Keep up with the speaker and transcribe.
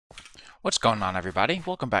What's going on, everybody?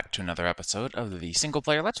 Welcome back to another episode of the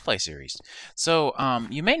single-player Let's Play series. So,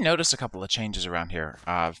 you may notice a couple of changes around here.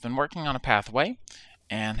 I've been working on a pathway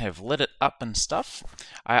and have lit it up and stuff.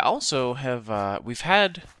 I also have, we've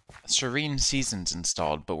had serene seasons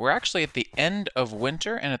installed, but we're actually at the end of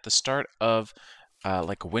winter and at the start of,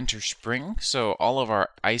 like, winter-spring, so all of our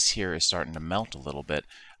ice here is starting to melt a little bit.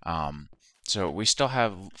 So we still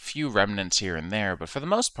have a few remnants here and there, but for the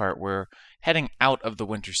most part, we're heading out of the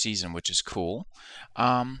winter season, which is cool.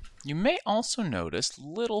 You may also notice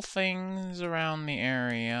little things around the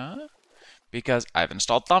area because I've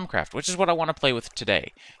installed Thaumcraft, which is what I want to play with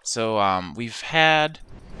today. So we've had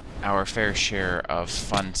our fair share of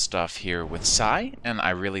fun stuff here with Psy, and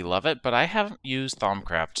I really love it, but I haven't used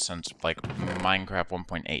Thaumcraft since, like, Minecraft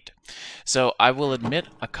 1.8. So I will admit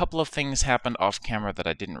a couple of things happened off camera that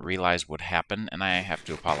I didn't realize would happen, and I have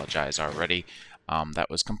to apologize already.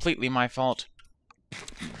 That was completely my fault.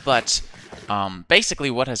 But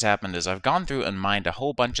basically what has happened is I've gone through and mined a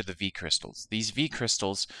whole bunch of the V crystals. These V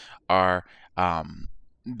crystals are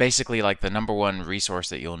basically like the #1 resource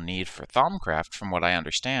that you'll need for Thaumcraft, from what I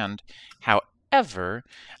understand. However,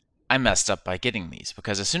 I messed up by getting these,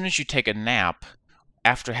 because as soon as you take a nap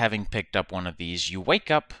after having picked up one of these, you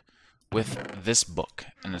wake up with this book,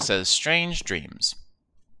 and it says Strange Dreams.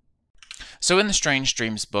 So in the Strange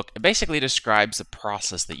Dreams book, it basically describes the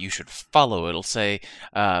process that you should follow. It'll say,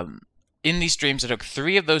 in these dreams, I took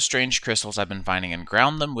 3 of those strange crystals I've been finding and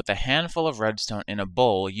ground them with a handful of redstone in a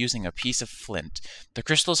bowl using a piece of flint. The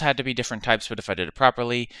crystals had to be different types, but if I did it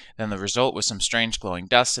properly, then the result was some strange glowing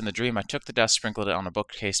dust. In the dream, I took the dust, sprinkled it on a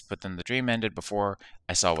bookcase, but then the dream ended before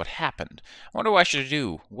I saw what happened. I wonder what I should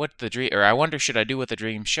do. I wonder should I do what the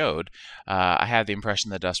dream showed? I had the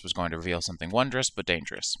impression the dust was going to reveal something wondrous but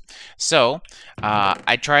dangerous. So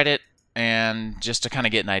I tried it. And just to kind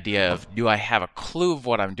of get an idea of, do I have a clue of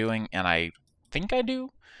what I'm doing? And I think I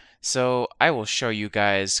do. So I will show you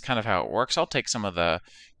guys kind of how it works. I'll take some of the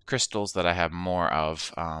crystals that I have more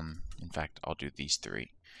of. In fact, I'll do these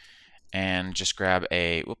 3. And just grab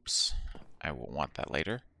a, whoops, I will want that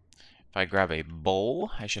later. If I grab a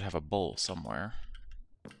bowl, I should have a bowl somewhere.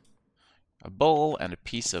 A bowl and a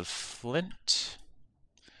piece of flint.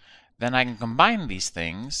 Then I can combine these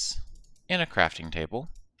things in a crafting table.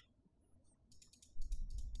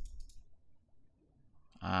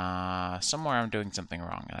 Somewhere I'm doing something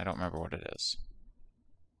wrong, and I don't remember what it is.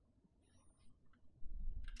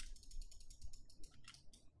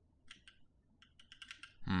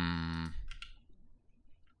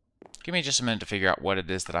 Give me just a minute to figure out what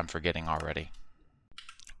it is that I'm forgetting already.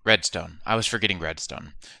 Redstone. I was forgetting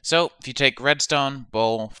redstone. So, if you take redstone,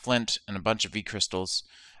 bowl, flint, and a bunch of V crystals,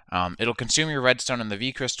 it'll consume your redstone and the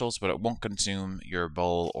V crystals, but it won't consume your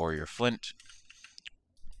bowl or your flint.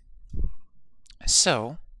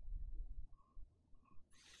 So,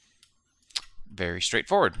 very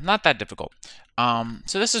straightforward. Not that difficult.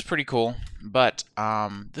 So this is pretty cool, but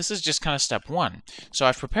this is just kind of step 1. So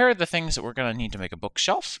I've prepared the things that we're going to need to make a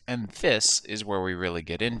bookshelf, and this is where we really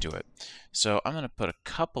get into it. So I'm going to put a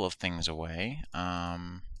couple of things away. I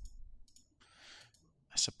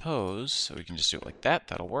suppose, so we can just do it like that.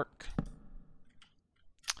 That'll work.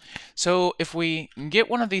 So if we get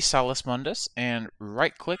one of these Salus Mundus and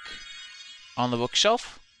right-click on the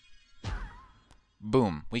bookshelf,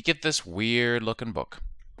 boom, we get this weird looking book.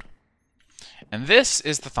 And this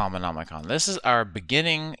is the Thaumic. This is our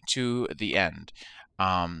beginning to the end.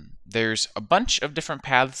 There's a bunch of different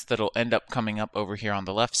paths that'll end up coming up over here on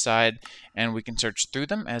the left side, and we can search through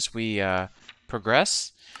them as we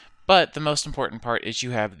progress. But the most important part is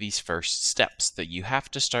you have these first steps that you have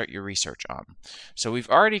to start your research on. So we've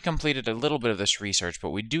already completed a little bit of this research,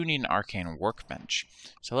 but we do need an arcane workbench.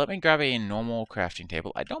 So let me grab a normal crafting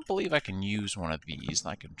table. I don't believe I can use one of these.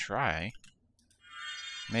 I can try.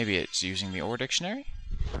 Maybe it's using the Ore Dictionary?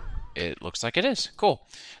 It looks like it is. Cool.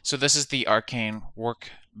 So this is the arcane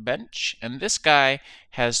workbench, and this guy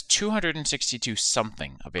has 262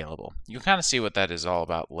 something available. You'll kind of see what that is all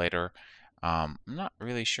about later. I'm not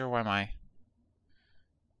really sure why my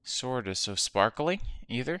sword is so sparkly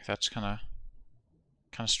either. That's kind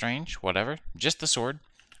of strange. Whatever. Just the sword.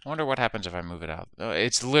 I wonder what happens if I move it out.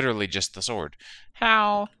 It's literally just the sword.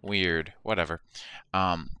 How weird. Whatever.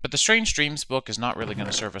 But the Strange Dreams book is not really going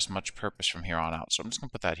to serve us much purpose from here on out, so I'm just going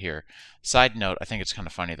to put that here. Side note, I think it's kind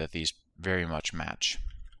of funny that these very much match.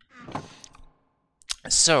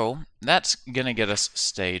 So that's going to get us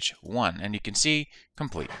stage 1, and you can see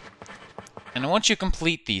complete. And once you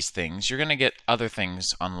complete these things, you're going to get other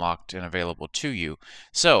things unlocked and available to you.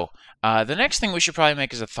 So, the next thing we should probably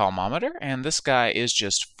make is a thermometer, and this guy is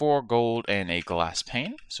just 4 gold and a glass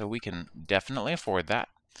pane, so we can definitely afford that.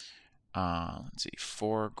 Let's see,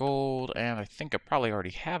 4 gold, and I think I probably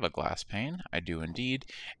already have a glass pane. I do indeed.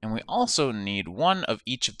 And we also need 1 of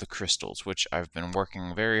each of the crystals, which I've been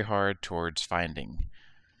working very hard towards finding.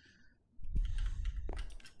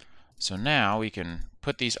 So now we can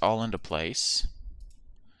put these all into place.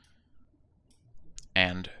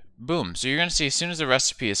 And boom. So you're going to see as soon as the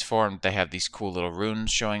recipe is formed, they have these cool little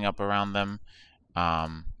runes showing up around them.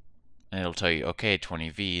 And it'll tell you, okay, 20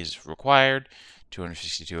 V is required,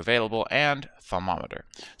 262 available, and thermometer.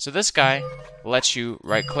 So this guy lets you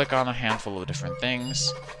right-click on a handful of different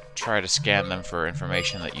things, try to scan them for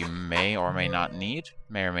information that you may or may not need,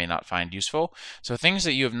 may or may not find useful. So things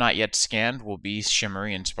that you have not yet scanned will be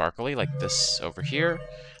shimmery and sparkly, like this over here.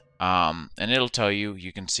 And it'll tell you,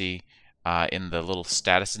 you can see in the little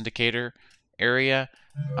status indicator area,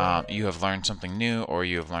 you have learned something new or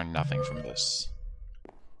you have learned nothing from this.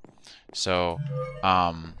 So,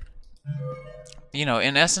 you know,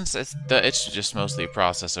 in essence, it's just mostly a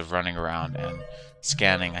process of running around and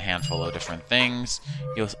scanning a handful of different things.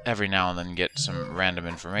 You'll every now and then get some random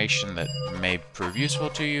information that may prove useful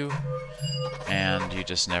to you, and you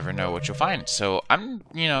just never know what you'll find. So I'm,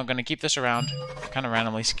 you know, going to keep this around, kind of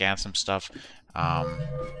randomly scan some stuff.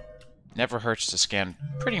 Never hurts to scan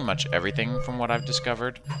pretty much everything from what I've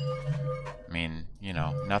discovered. I mean, you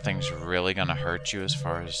know, nothing's really going to hurt you as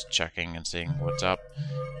far as checking and seeing what's up.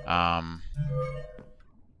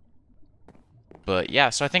 But yeah,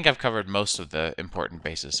 so I think I've covered most of the important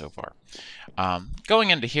bases so far. Going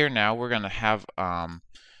into here now, we're going to have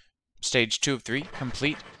stage 2 of 3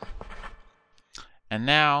 complete. And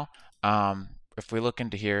now, if we look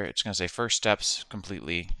into here, it's going to say first steps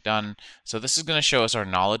completely done. So this is going to show us our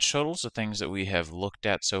knowledge totals, the things that we have looked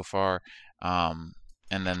at so far.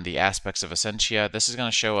 And then the aspects of Essentia. This is going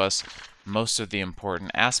to show us most of the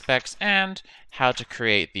important aspects and how to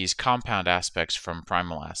create these compound aspects from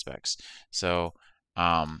primal aspects. So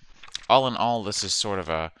all in all, this is sort of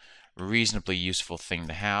a reasonably useful thing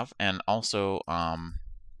to have. And also, I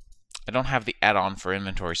don't have the add-on for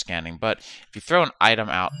inventory scanning, but if you throw an item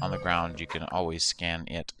out on the ground, you can always scan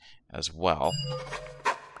it as well.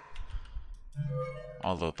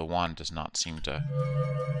 Although the wand does not seem to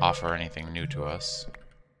offer anything new to us.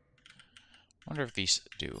 Wonder if these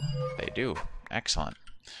do. They do. Excellent.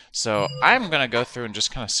 So I'm going to go through and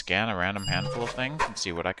just kind of scan a random handful of things and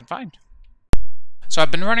see what I can find. So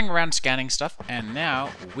I've been running around scanning stuff, and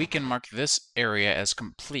now we can mark this area as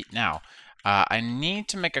complete now. I need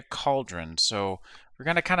to make a cauldron, so we're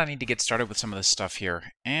going to kind of need to get started with some of this stuff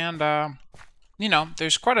here. And, you know,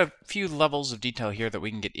 there's quite a few levels of detail here that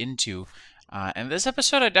we can get into. And this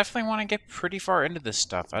episode, I definitely want to get pretty far into this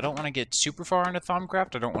stuff. I don't want to get super far into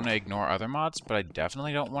Thaumcraft. I don't want to ignore other mods, but I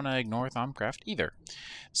definitely don't want to ignore Thaumcraft either.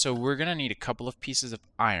 So we're going to need a couple of pieces of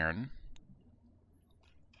iron,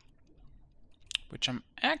 which I'm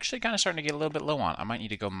actually kind of starting to get a little bit low on. I might need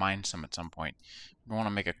to go mine some at some point. We want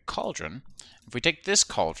to make a cauldron. If we take this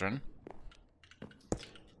cauldron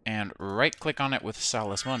and right-click on it with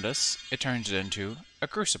Salus Mundus, it turns it into a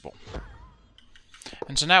crucible.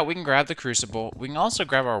 And so now we can grab the crucible. We can also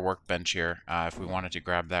grab our workbench here if we wanted to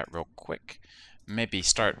grab that real quick. Maybe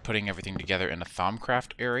start putting everything together in a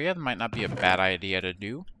Thaumcraft area. That might not be a bad idea to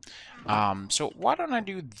do. So why don't I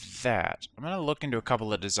do that? I'm going to look into a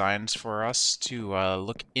couple of designs for us to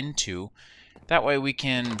look into. That way we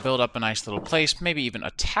can build up a nice little place, maybe even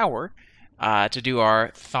a tower, to do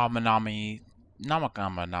our Thaumic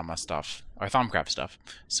stuff, our Thaumcraft stuff.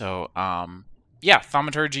 So, yeah,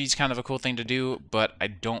 thaumaturgy is kind of a cool thing to do, but I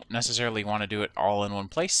don't necessarily want to do it all in one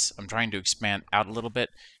place. I'm trying to expand out a little bit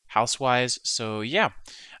house-wise, so yeah.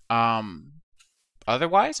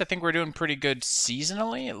 Otherwise, I think we're doing pretty good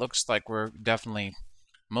seasonally. It looks like we're definitely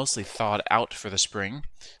mostly thawed out for the spring,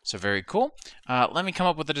 so very cool. Let me come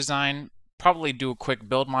up with a design, probably do a quick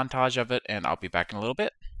build montage of it, and I'll be back in a little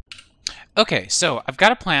bit. Okay, so I've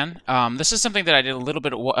got a plan. This is something that I did a little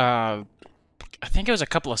bit I think it was a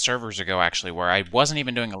couple of servers ago, actually, where I wasn't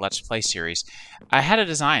even doing a Let's Play series. I had a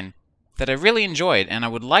design that I really enjoyed, and I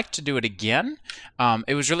would like to do it again.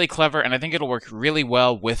 It was really clever, and I think it'll work really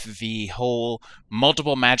well with the whole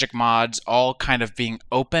multiple magic mods all kind of being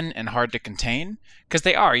open and hard to contain. Because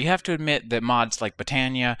they are. You have to admit that mods like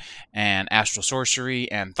Botania and Astral Sorcery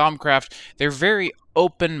and Thaumcraft, they're very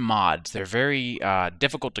open mods. They're very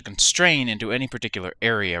difficult to constrain into any particular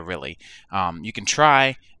area, really. You can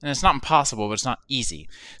try, and it's not impossible, but it's not easy.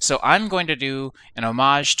 So I'm going to do an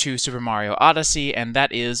homage to Super Mario Odyssey, and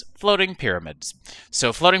that is floating pyramids.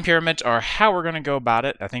 So floating pyramids are how we're going to go about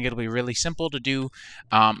it. I think it'll be really simple to do,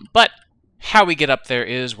 but how we get up there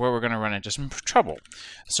is where we're going to run into some trouble.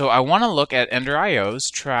 So I want to look at Ender.io's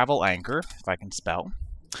travel anchor, if I can spell.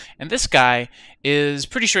 And this guy is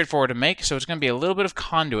pretty straightforward to make, so it's going to be a little bit of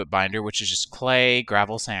conduit binder, which is just clay,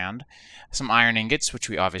 gravel, sand, some iron ingots, which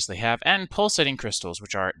we obviously have, and pulsating crystals,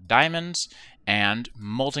 which are diamonds and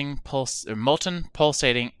molten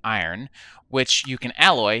pulsating iron, which you can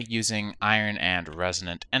alloy using iron and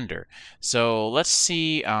resonant ender. So let's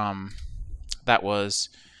see, that's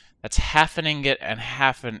half an ingot and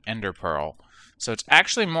half an ender pearl. So it's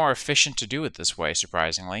actually more efficient to do it this way,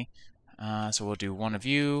 surprisingly. So we'll do one of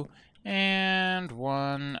you and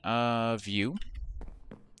one of you.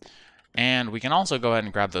 And we can also go ahead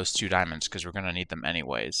and grab those 2 diamonds because we're going to need them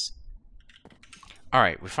anyways.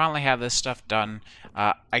 Alright, we finally have this stuff done.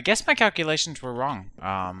 I guess my calculations were wrong.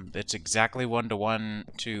 It's exactly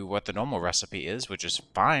 1-to-1 to what the normal recipe is, which is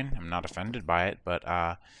fine. I'm not offended by it, but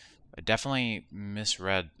I definitely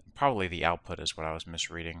misread. Probably the output is what I was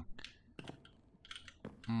misreading.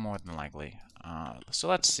 More than likely. So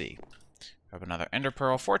let's see. We have another ender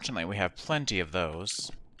pearl. Fortunately, we have plenty of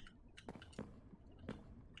those.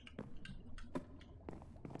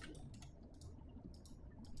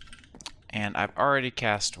 And I've already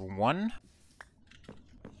cast 1.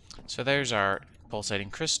 So there's our pulsating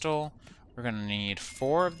crystal. We're going to need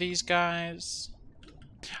 4 of these guys.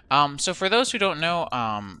 So for those who don't know,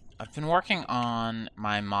 I've been working on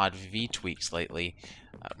my mod V tweaks lately.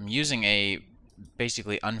 I'm using a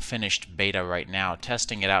basically unfinished beta right now,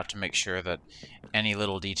 testing it out to make sure that any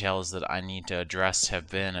little details that I need to address have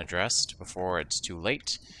been addressed before it's too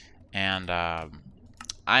late. And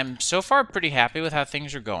I'm so far pretty happy with how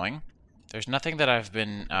things are going. There's nothing that I've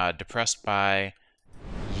been depressed by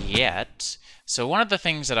yet. So one of the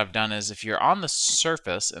things that I've done is if you're on the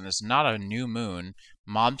surface and there's not a new moon,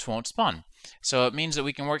 mobs won't spawn. So it means that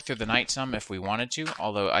we can work through the night some if we wanted to,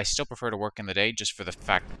 although I still prefer to work in the day just for the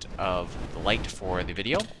fact of the light for the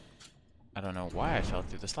video. I don't know why I fell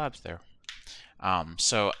through the slabs there.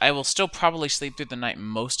 So I will still probably sleep through the night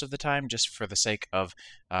most of the time just for the sake of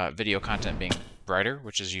video content being brighter,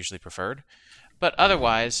 which is usually preferred. But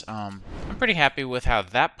otherwise, I'm pretty happy with how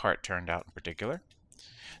that part turned out in particular.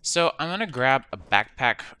 So I'm going to grab a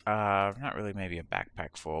backpack, not really maybe a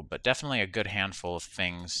backpack full, but definitely a good handful of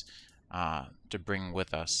things to bring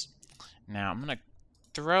with us. Now I'm going to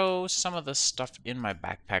throw some of this stuff in my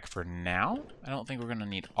backpack for now. I don't think we're going to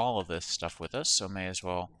need all of this stuff with us, so may as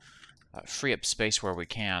well free up space where we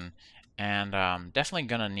can. And definitely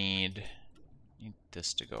going to need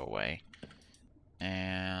this to go away.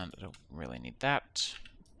 And I don't really need that.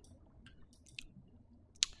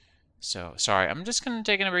 So, sorry, I'm just going to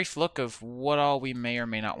take a brief look of what all we may or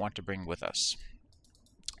may not want to bring with us.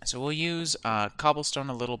 So we'll use cobblestone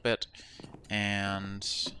a little bit and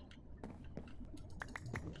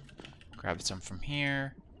grab some from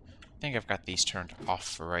here. I think I've got these turned off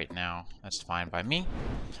for right now. That's fine by me.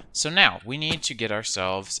 So now we need to get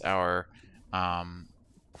ourselves our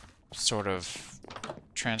sort of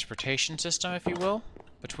transportation system, if you will,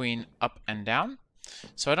 between up and down.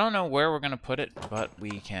 So I don't know where we're going to put it, but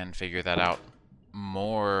we can figure that out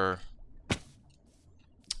more,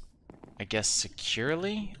 I guess,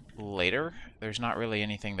 securely later. There's not really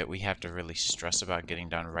anything that we have to really stress about getting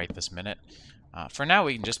done right this minute. For now,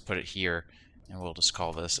 we can just put it here, and we'll just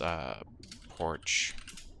call this porch.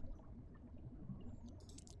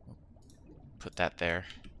 Put that there.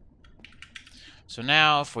 So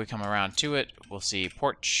now, if we come around to it, we'll see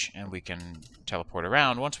porch, and we can teleport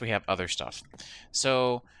around once we have other stuff.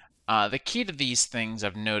 So the key to these things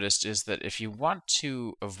I've noticed is that if you want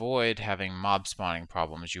to avoid having mob spawning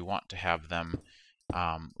problems, you want to have them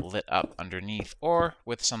lit up underneath or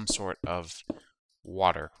with some sort of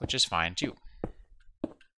water, which is fine too.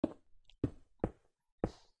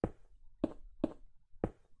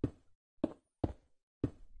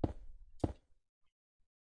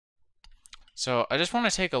 So I just want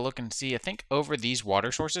to take a look and see. I think over these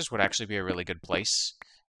water sources would actually be a really good place.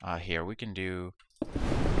 Here, we can do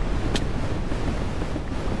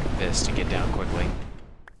this to get down quickly.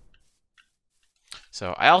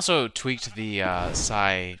 So I also tweaked the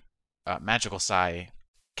magical Psy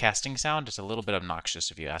casting sound. It's a little bit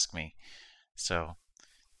obnoxious if you ask me. So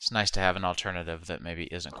it's nice to have an alternative that maybe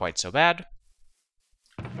isn't quite so bad.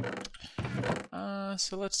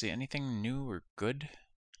 So let's see, anything new or good?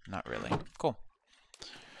 Not really. Cool.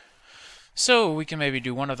 So we can maybe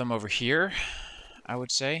do one of them over here, I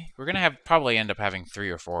would say. We're going to probably end up having 3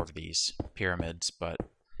 or 4 of these pyramids, but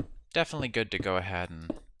definitely good to go ahead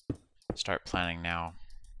and start planning now.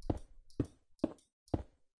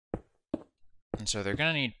 And so they're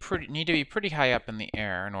going to need to be pretty high up in the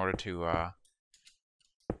air in order to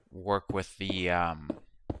work with the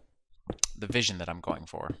vision that I'm going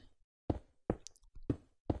for.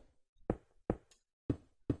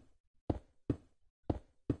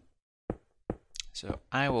 So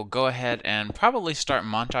I will go ahead and probably start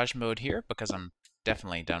montage mode here because I'm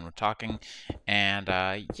definitely done with talking. And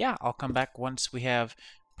yeah, I'll come back once we have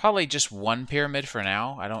probably just one pyramid for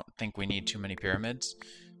now. I don't think we need too many pyramids.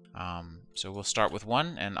 So we'll start with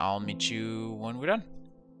one, and I'll meet you when we're done.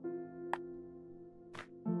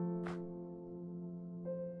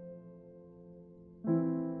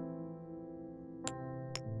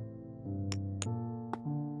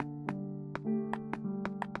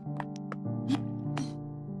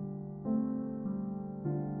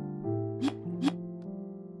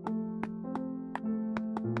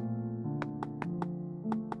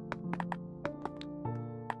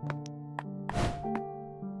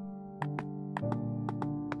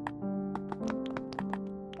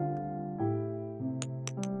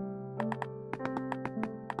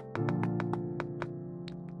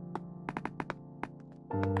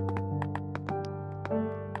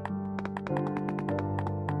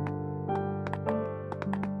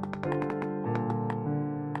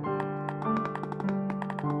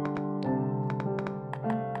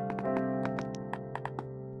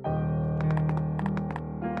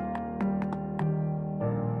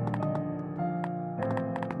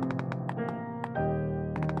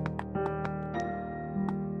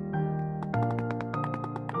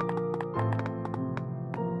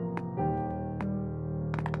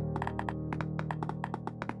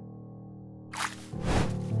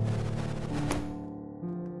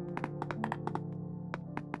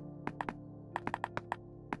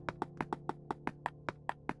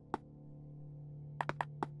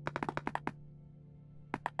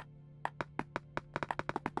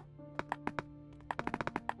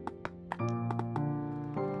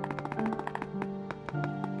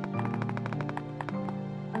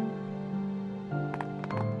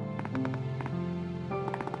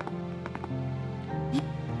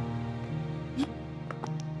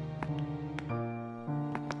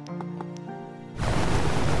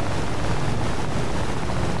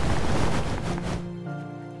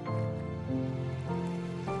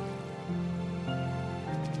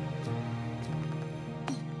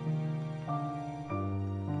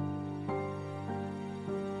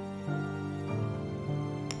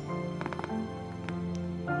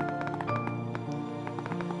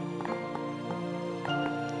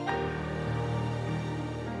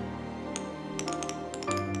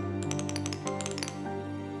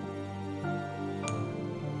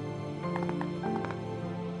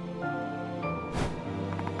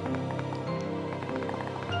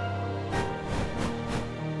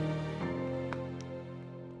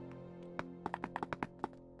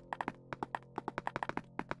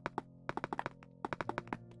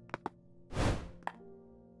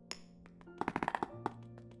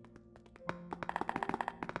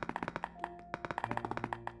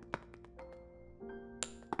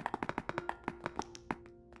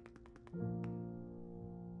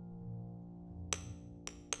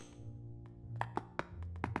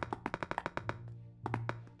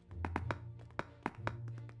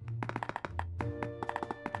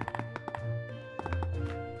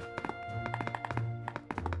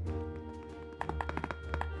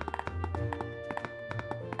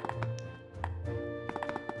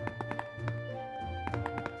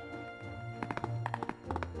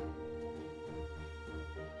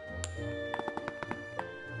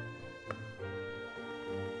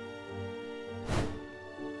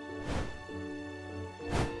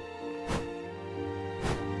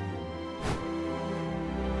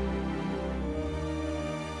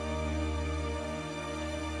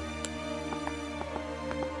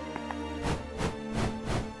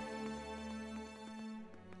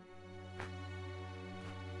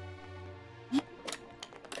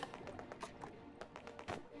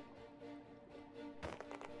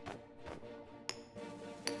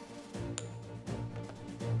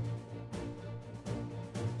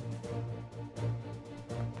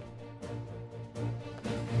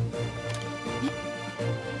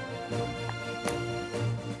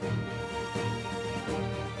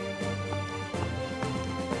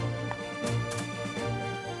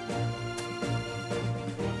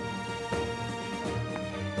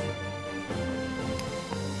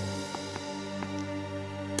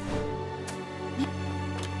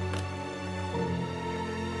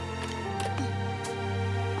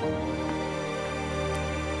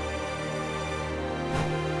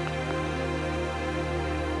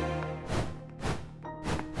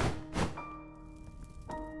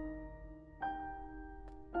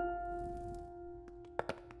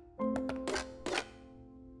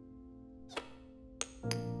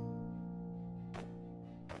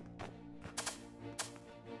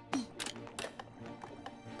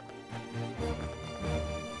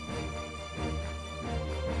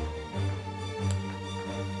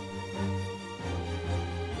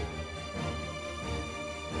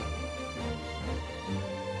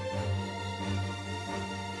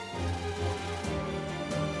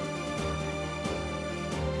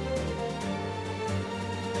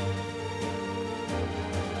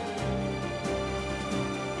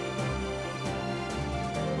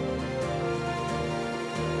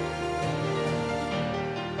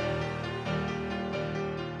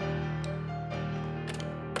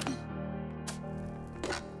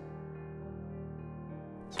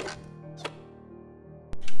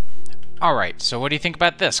 Alright, so what do you think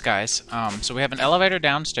about this, guys? So we have an elevator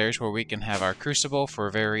downstairs where we can have our crucible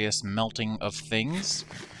for various melting of things.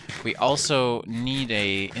 We also need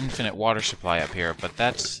a infinite water supply up here, but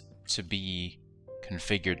that's to be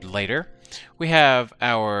configured later. We have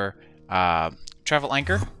our travel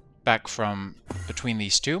anchor back from between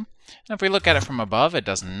these two. And if we look at it from above, it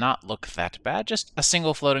does not look that bad. Just a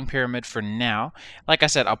single floating pyramid for now. Like I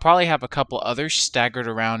said, I'll probably have a couple others staggered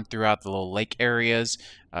around throughout the little lake areas,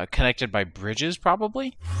 connected by bridges,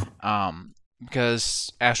 probably.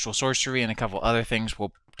 Because astral sorcery and a couple other things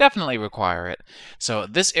will definitely require it. So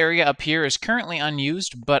this area up here is currently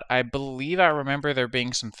unused, but I believe I remember there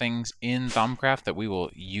being some things in Thaumcraft that we will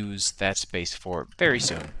use that space for very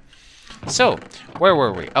soon. So, where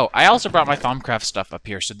were we? Oh, I also brought my Thaumcraft stuff up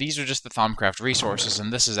here. So these are just the Thaumcraft resources,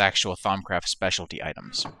 and this is actual Thaumcraft specialty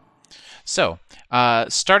items. So,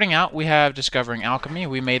 starting out, we have Discovering Alchemy.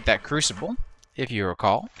 We made that crucible, if you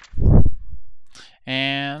recall.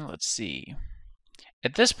 And let's see.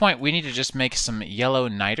 At this point, we need to just make some yellow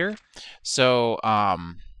niter. So,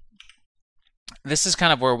 this is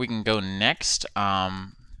kind of where we can go next.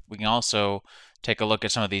 We can also take a look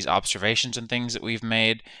at some of these observations and things that we've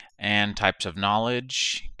made and types of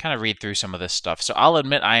knowledge, kind of read through some of this stuff. So I'll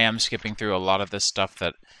admit I am skipping through a lot of this stuff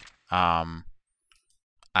that I'm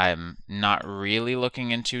not really looking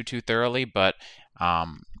into too thoroughly, but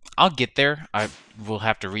I'll get there. I will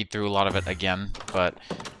have to read through a lot of it again, but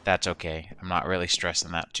that's okay. I'm not really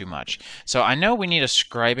stressing that too much. So I know we need a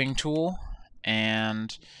scribing tool,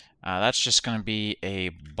 and that's just going to be a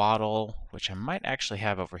bottle, which I might actually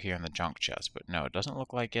have over here in the junk chest, but no, it doesn't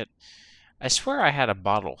look like it. I swear I had a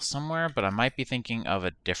bottle somewhere, but I might be thinking of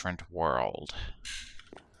a different world.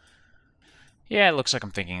 Yeah, it looks like I'm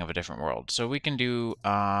thinking of a different world. So we can do,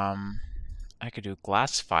 I could do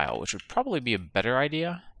glass file, which would probably be a better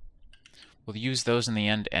idea. We'll use those in the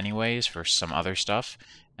end anyways for some other stuff,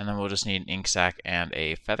 and then we'll just need an ink sac and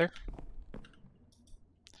a feather.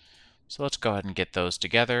 So let's go ahead and get those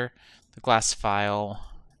together. The glass file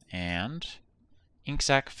and ink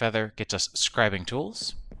sac, feather gets us scribing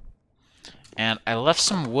tools. And I left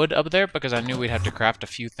some wood up there because I knew we'd have to craft a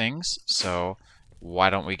few things. So why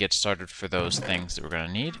don't we get started for those things that we're going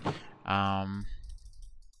to need?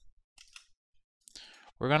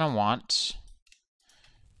 We're going to want,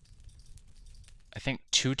 I think,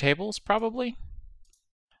 2 tables probably.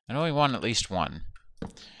 I know we want at least 1.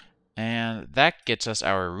 And that gets us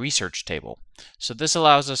our research table. So this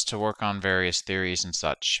allows us to work on various theories and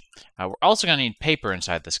such. We're also going to need paper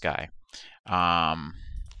inside this guy.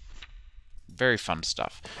 Very fun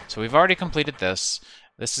stuff. So we've already completed this.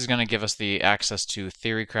 This is going to give us the access to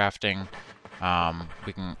theory crafting.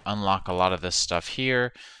 We can unlock a lot of this stuff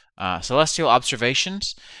here. Celestial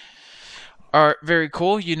observations are very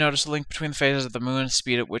cool. You notice a link between the phases of the moon, the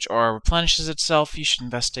speed at which aura replenishes itself. You should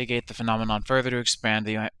investigate the phenomenon further to expand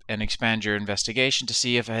your investigation to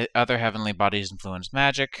see if other heavenly bodies influence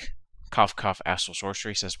magic. Cough, cough, astral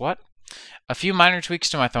sorcery says what? A few minor tweaks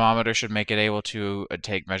to my thermometer should make it able to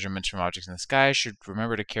take measurements from objects in the sky. I should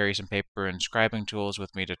remember to carry some paper and scribing tools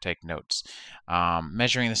with me to take notes.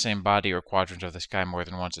 Measuring the same body or quadrant of the sky more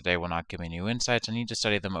than once a day will not give me new insights. I need to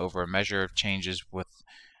study them over a measure of changes with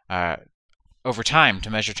over time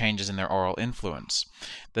to measure changes in their aural influence.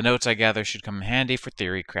 The notes I gather should come in handy for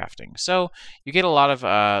theory crafting. So you get a lot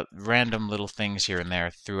of random little things here and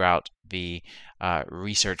there throughout the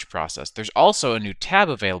research process. There's also a new tab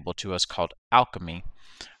available to us called Alchemy.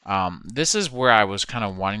 This is where I was kind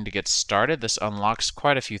of wanting to get started. This unlocks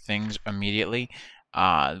quite a few things immediately.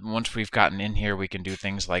 Once we've gotten in here, we can do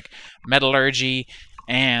things like metallurgy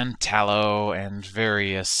and tallow and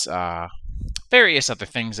various other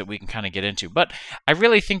things that we can kind of get into. But I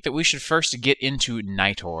really think that we should first get into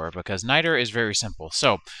niter, because niter is very simple.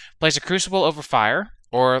 So, place a crucible over fire,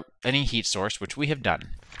 or any heat source, which we have done.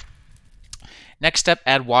 Next step,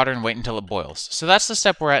 add water and wait until it boils. So that's the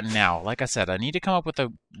step we're at now. Like I said, I need to come up with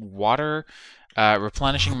a water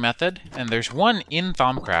replenishing method, and there's one in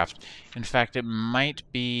Thaumcraft. In fact, it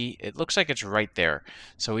looks like it's right there.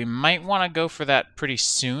 So we might want to go for that pretty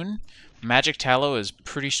soon. Magic tallow is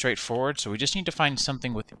pretty straightforward, so we just need to find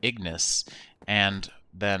something with Ignis and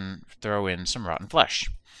then throw in some rotten flesh.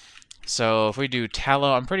 So if we do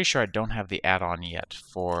tallow, I'm pretty sure I don't have the add-on yet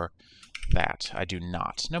for that. I do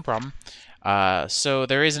not. No problem. So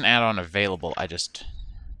there is an add-on available, I just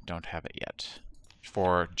don't have it yet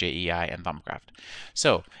for JEI and Thaumcraft.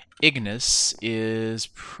 So Ignis is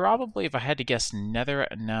probably, if I had to guess, nether.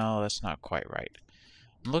 No, that's not quite right.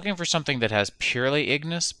 I'm looking for something that has purely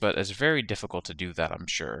Ignis, but it's very difficult to do that, I'm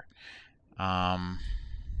sure.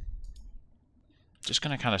 just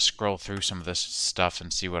going to kind of scroll through some of this stuff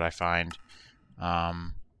and see what I find.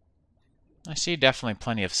 I see definitely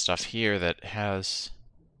plenty of stuff here that has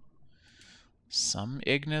some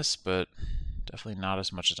ignis, but definitely not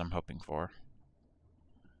as much as I'm hoping for.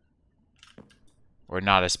 Or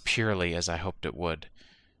not as purely as I hoped it would.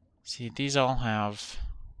 See, these all have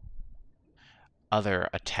other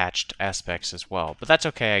attached aspects as well. But that's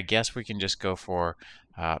okay, I guess we can just go for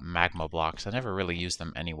magma blocks. I never really use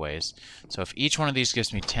them anyways. So if each one of these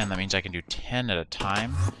gives me 10, that means I can do 10 at a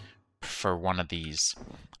time for one of these.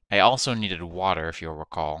 I also needed water, if you'll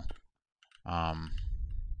recall. I'm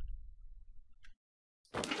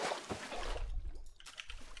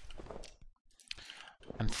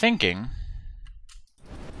thinking...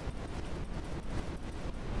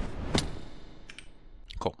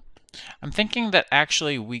 Cool. I'm thinking that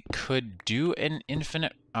actually we could do an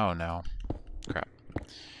infinite... Oh no. Crap.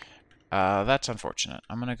 That's unfortunate.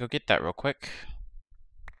 I'm gonna go get that real quick.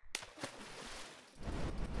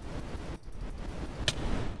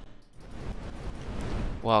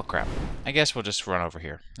 Well, crap. I guess we'll just run over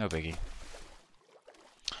here. No biggie.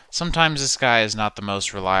 Sometimes this guy is not the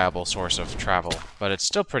most reliable source of travel, but it's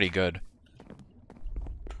still pretty good.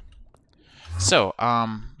 So,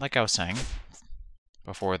 like I was saying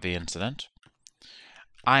before the incident,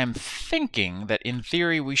 I am thinking that in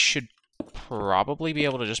theory we should probably be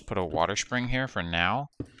able to just put a water spring here for now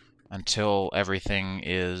until everything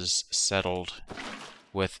is settled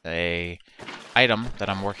with a item that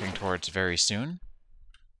I'm working towards very soon.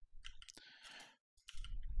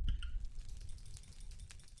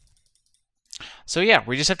 So yeah,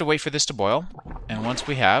 we just have to wait for this to boil, and once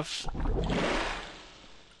we have...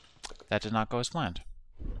 That did not go as planned.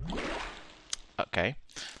 Okay,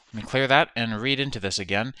 let me clear that and read into this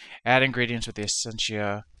again. Add ingredients with the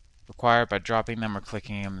essentia required by dropping them or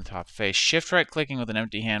clicking them in the top face. Shift right clicking with an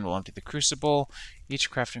empty hand will empty the crucible.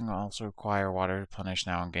 Each crafting will also require water to replenish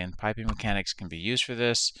now and again. Piping mechanics can be used for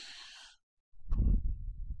this.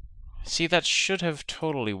 See, that should have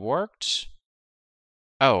totally worked.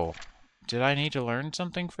 Oh, did I need to learn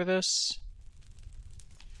something for this?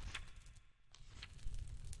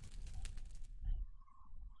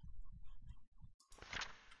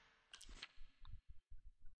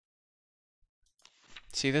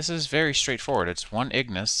 See, this is very straightforward. It's one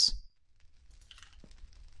ignis.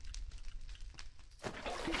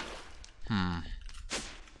 Let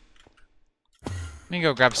me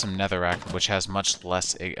go grab some netherrack, which has much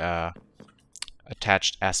less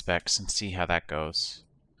attached aspects, and see how that goes.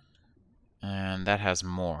 And that has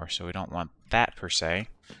more, so we don't want that per se.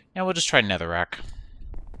 Yeah, we'll just try netherrack.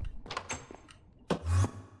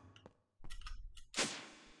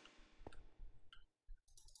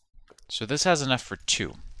 So this has enough for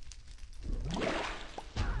 2.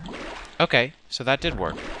 Okay, so that did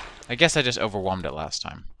work. I guess I just overwhelmed it last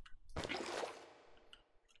time.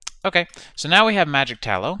 Okay, so now we have magic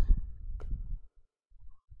tallow.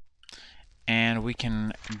 And we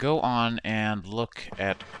can go on and look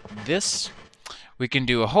at this. We can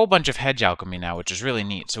do a whole bunch of hedge alchemy now, which is really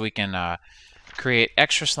neat. So we can create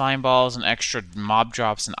extra slime balls and extra mob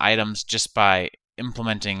drops and items just by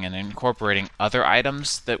implementing and incorporating other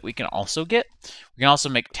items that we can also get. We can also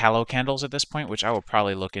make tallow candles at this point, which I will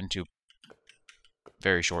probably look into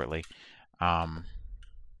very shortly.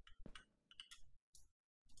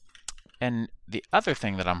 And the other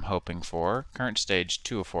thing that I'm hoping for, current stage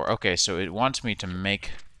 2 of 4. Okay, so it wants me to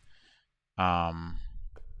make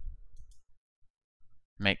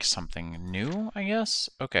something new, I guess?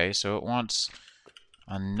 Okay, so it wants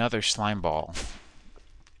another slime ball.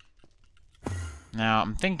 Now,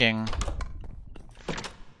 I'm thinking...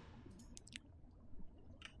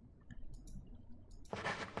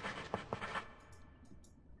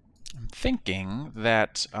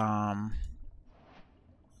 that,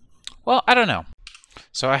 well, I don't know.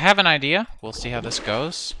 So I have an idea. We'll see how this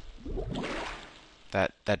goes.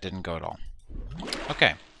 That didn't go at all.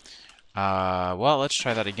 Okay. Well, let's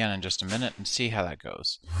try that again in just a minute and see how that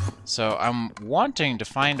goes. So I'm wanting to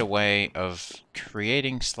find a way of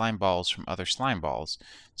creating slime balls from other slime balls.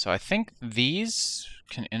 So I think these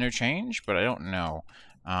can interchange, but I don't know.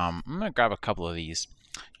 I'm going to grab a couple of these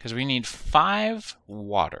because we need 5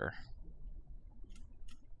 water.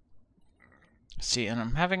 See, and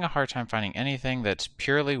I'm having a hard time finding anything that's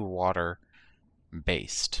purely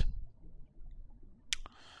water-based.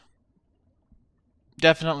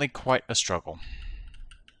 Definitely quite a struggle.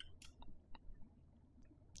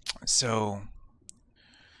 So,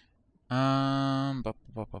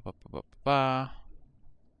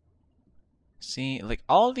 see, like,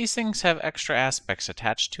 all of these things have extra aspects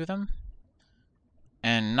attached to them.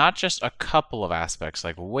 And not just a couple of aspects,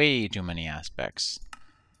 like way too many aspects.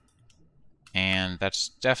 And that's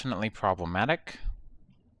definitely problematic.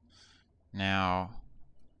 Now,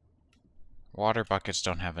 water buckets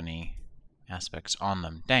don't have any aspects on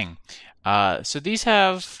them. Dang. So these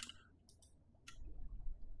have...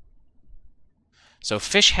 So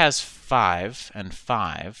fish has 5 and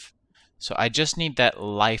 5. So I just need that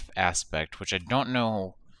life aspect, which I don't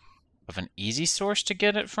know of an easy source to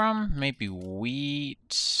get it from. Maybe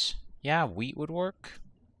wheat. Yeah, wheat would work.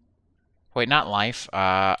 Wait, not life.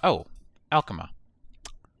 Oh, alchemy.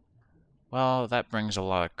 Well, that brings a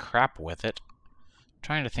lot of crap with it. I'm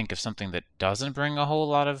trying to think of something that doesn't bring a whole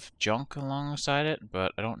lot of junk alongside it,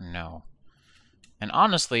 but I don't know. And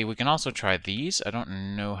honestly, we can also try these. I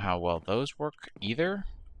don't know how well those work either.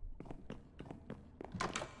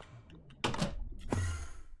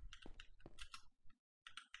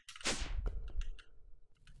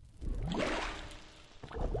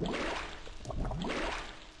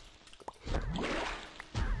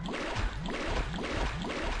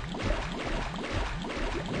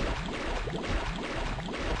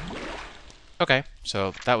 Okay,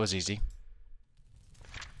 so that was easy.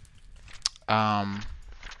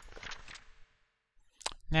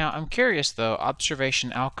 Now, I'm curious, though,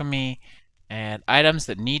 observation, alchemy, and items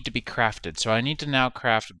that need to be crafted. So I need to now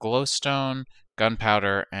craft glowstone,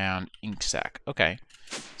 gunpowder, and ink sac. Okay,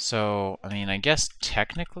 so, I mean, I guess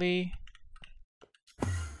technically,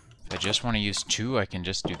 if I just want to use 2, I can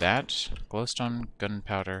just do that. Glowstone,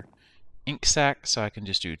 gunpowder, ink sac, so I can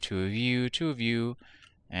just do 2 of you,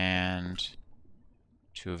 and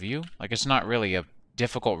 2 of you. Like, it's not really a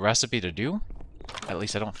difficult recipe to do. At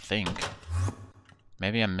least I don't think.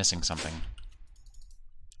 Maybe I'm missing something.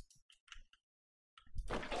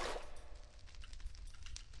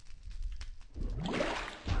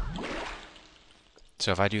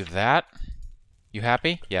 So if I do that, you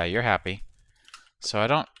happy? Yeah, you're happy. So I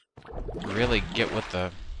don't really get what the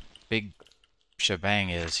big shebang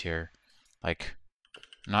is here. Like,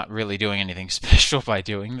 not really doing anything special by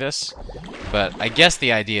doing this. But I guess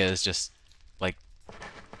the idea is just, like,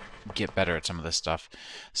 get better at some of this stuff.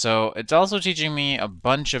 So it's also teaching me a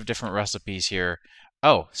bunch of different recipes here.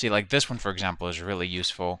 Oh, see, like this one, for example, is really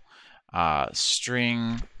useful.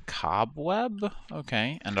 String cobweb,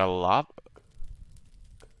 okay, and a lop.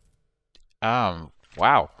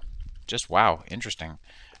 Wow, just wow, interesting.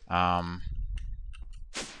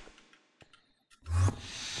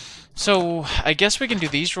 So I guess we can do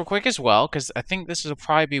these real quick as well, because I think this will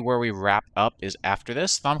probably be where we wrap up, is after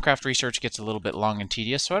this. Thaumcraft research gets a little bit long and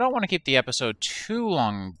tedious, so I don't want to keep the episode too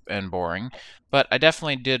long and boring, but I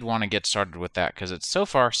definitely did want to get started with that, because it so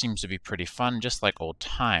far seems to be pretty fun, just like old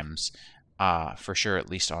times, for sure, at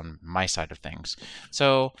least on my side of things.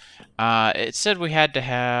 So it said we had to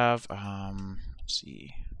have, let's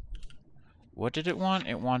see. What did it want?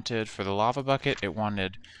 It wanted, for the lava bucket, it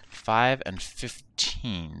wanted 5 and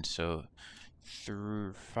 15. So,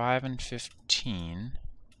 through 5 and 15...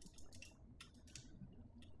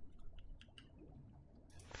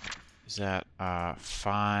 Is that,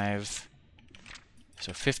 5...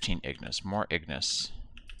 So 15 Ignis. More Ignis.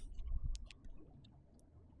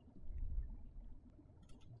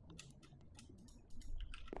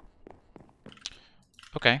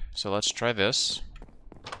 Okay, so let's try this.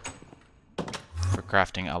 For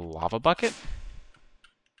crafting a lava bucket.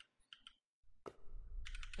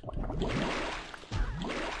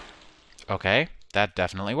 Okay, that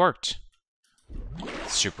definitely worked.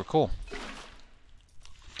 Super cool.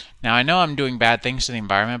 Now, I know I'm doing bad things to the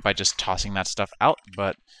environment by just tossing that stuff out,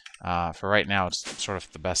 but for right now, it's sort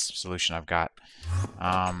of the best solution I've got.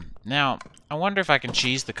 Now, I wonder if I can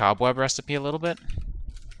cheese the cobweb recipe a little bit.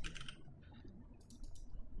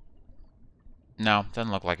 No,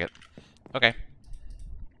 doesn't look like it. Okay.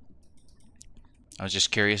 I was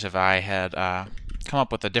just curious if I had come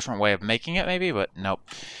up with a different way of making it, maybe, but nope.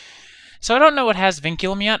 So I don't know what has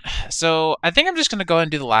vinculum yet, so I think I'm just going to go ahead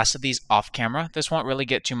and do the last of these off camera. This won't really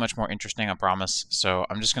get too much more interesting, I promise. So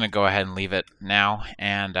I'm just going to go ahead and leave it now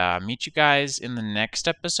and meet you guys in the next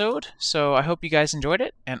episode. So I hope you guys enjoyed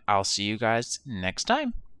it, and I'll see you guys next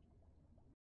time.